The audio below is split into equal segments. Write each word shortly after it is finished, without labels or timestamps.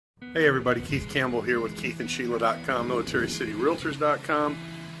Hey everybody, Keith Campbell here with KeithandSheila.com, MilitaryCityRealtors.com,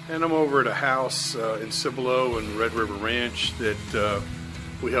 and I'm over at a house in Cibolo and Red River Ranch that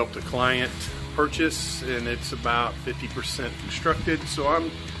we helped a client purchase, and it's about 50% constructed. So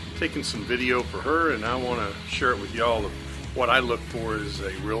I'm taking some video for her, and I want to share it with y'all of what I look for as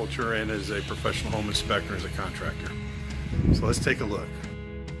a realtor and as a professional home inspector, as a contractor. So let's take a look.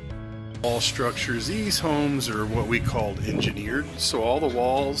 Wall structures, these homes are what we called engineered, so all the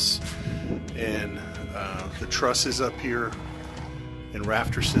walls and the trusses up here and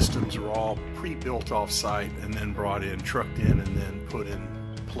rafter systems are all pre-built off-site and then brought in, trucked in, and then put in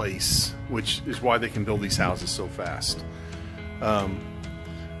place, which is why they can build these houses so fast.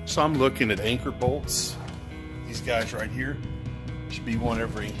 So I'm looking at anchor bolts. These guys right here should be one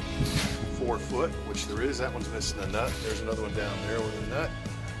every 4 foot, which there is. That one's missing a nut. There's another one down there with a nut.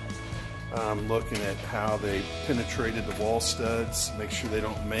 I'm looking at how they penetrated the wall studs, make sure they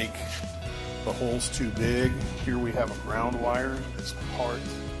don't make the holes too big. Here we have a ground wire that's part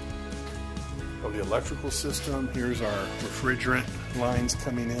of the electrical system. Here's our refrigerant lines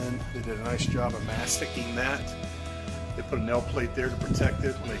coming in. They did a nice job of masticing that. They put a nail plate there to protect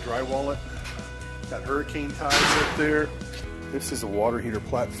it when they drywall it. Got hurricane ties up there. This is a water heater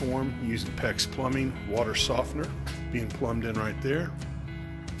platform using PEX plumbing, water softener being plumbed in right there.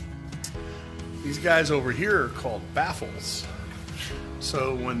 These guys over here are called baffles.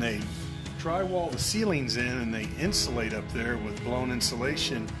 So when they drywall the ceilings in and they insulate up there with blown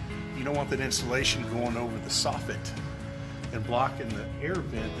insulation, you don't want that insulation going over the soffit and blocking the air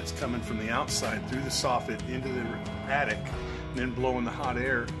vent that's coming from the outside through the soffit into the attic and then blowing the hot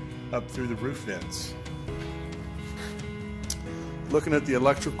air up through the roof vents. Looking at the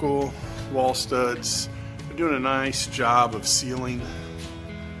electrical wall studs, they're doing a nice job of sealing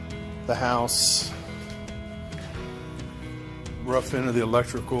the house. Rough end of the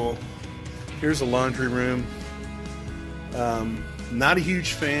electrical. Here's a laundry room. Not a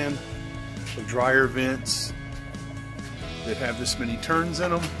huge fan of dryer vents that have this many turns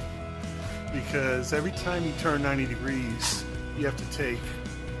in them, because every time you turn 90 degrees you have to take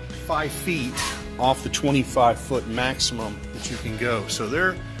 5 feet off the 25-foot maximum that you can go. So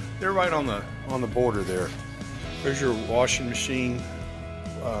they're right on the border there. There's your washing machine.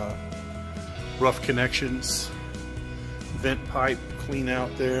 Rough connections, vent pipe clean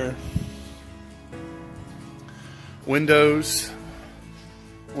out there. Windows,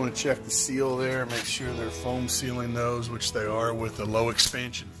 want to check the seal there, make sure they're foam sealing those, which they are with the low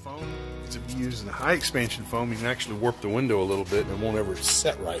expansion foam. Because if you use the high expansion foam, you can actually warp the window a little bit and it won't ever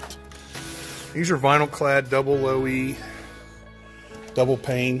set right. These are vinyl clad, double OE, double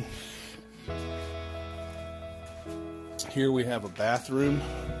pane. Here we have a bathroom.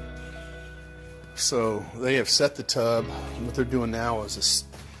 So they have set the tub. What they're doing now is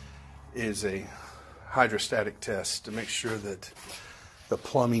a hydrostatic test to make sure that the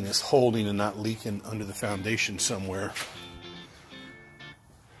plumbing is holding and not leaking under the foundation somewhere.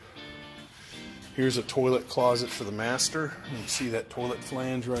 Here's a toilet closet for the master. You can see that toilet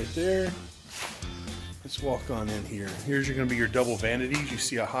flange right there. Let's walk on in here. Here's going to be your double vanities. You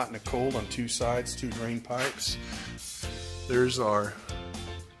see a hot and a cold on 2 sides, 2 drain pipes. There's our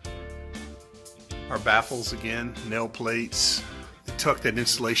baffles again, nail plates. They tuck that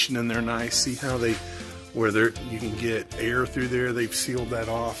insulation in there nice. See how you can get air through there. They've sealed that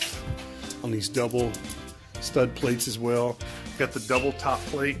off on these double stud plates as well. Got the double top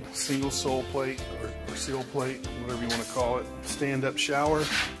plate, single sole plate or seal plate, whatever you want to call it. Stand up shower.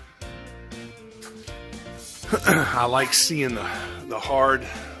 I like seeing the hard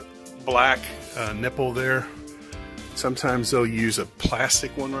black nipple there. Sometimes they'll use a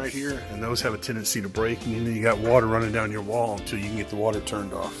plastic one right here, and those have a tendency to break, and then you got water running down your wall until you can get the water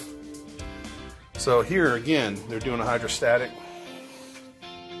turned off. So here again, they're doing a hydrostatic.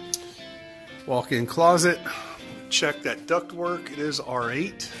 Walk-in closet. Check that duct work. It is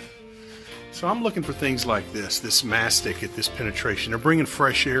R8. So I'm looking for things like this mastic at this penetration. They're bringing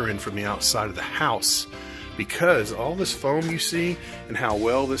fresh air in from the outside of the house, because all this foam you see and how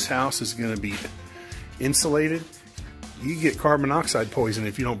well this house is going to be insulated, you get carbon monoxide poison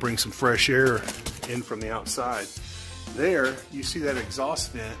if you don't bring some fresh air in from the outside. There, you see that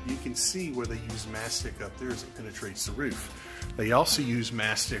exhaust vent. You can see where they use mastic up there as it penetrates the roof. They also use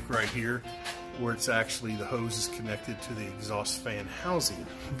mastic right here where it's actually the hose is connected to the exhaust fan housing.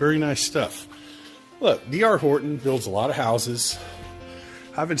 Very nice stuff. Look, D.R. Horton builds a lot of houses.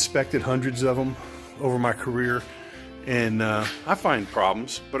 I've inspected hundreds of them over my career, and I find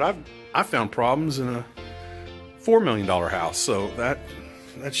problems, but I've found problems in a $4 million house, so that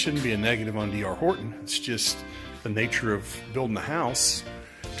shouldn't be a negative on D.R. Horton. It's just the nature of building a house.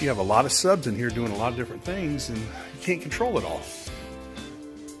 you have a lot of subs in here doing a lot of different things and you can't control it all.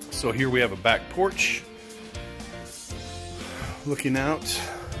 So here we have a back porch. Looking out.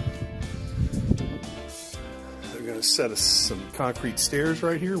 They're going to set us some concrete stairs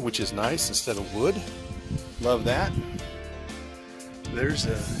right here, which is nice instead of wood. Love that. There's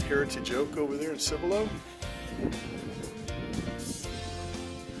a Heritage Oak over there in Cibolo.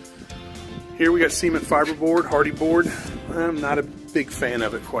 Here we got cement fiberboard, hardy board. I'm not a big fan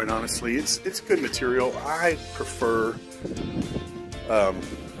of it, quite honestly. It's good material. I prefer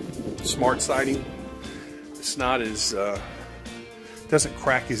smart siding. It's not as doesn't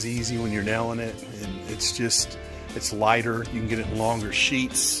crack as easy when you're nailing it, and it's lighter. You can get it in longer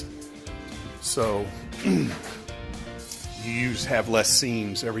sheets, so you have less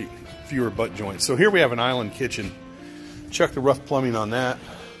seams, fewer butt joints. So here we have an island kitchen. Check the rough plumbing on that.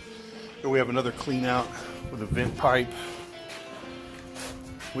 Here we have another clean out with a vent pipe.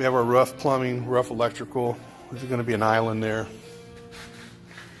 We have our rough plumbing, rough electrical. There's going to be an island there.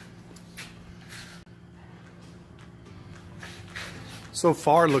 So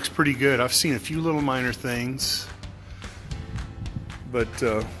far, it looks pretty good. I've seen a few little minor things, but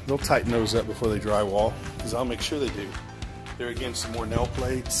they'll tighten those up before they drywall, because I'll make sure they do. There again, some more nail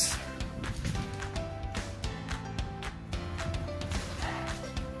plates.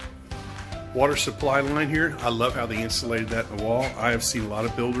 Water supply line here. I love how they insulated that in the wall. I have seen a lot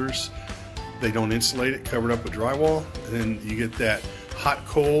of builders, they don't insulate it, cover it up with drywall, and then you get that hot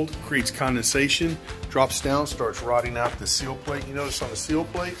cold, creates condensation, drops down, starts rotting out the seal plate. You notice on the seal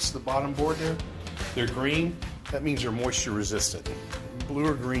plates, the bottom board there, they're green. That means they're moisture resistant. Blue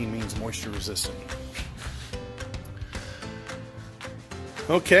or green means moisture resistant.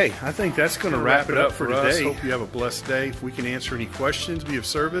 Okay, I think that's going to wrap it up for today. Hope you have a blessed day. If we can answer any questions, be of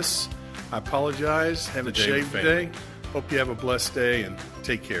service. I apologize. Haven't shaved today. Hope you have a blessed day and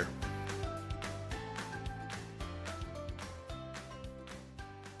take care.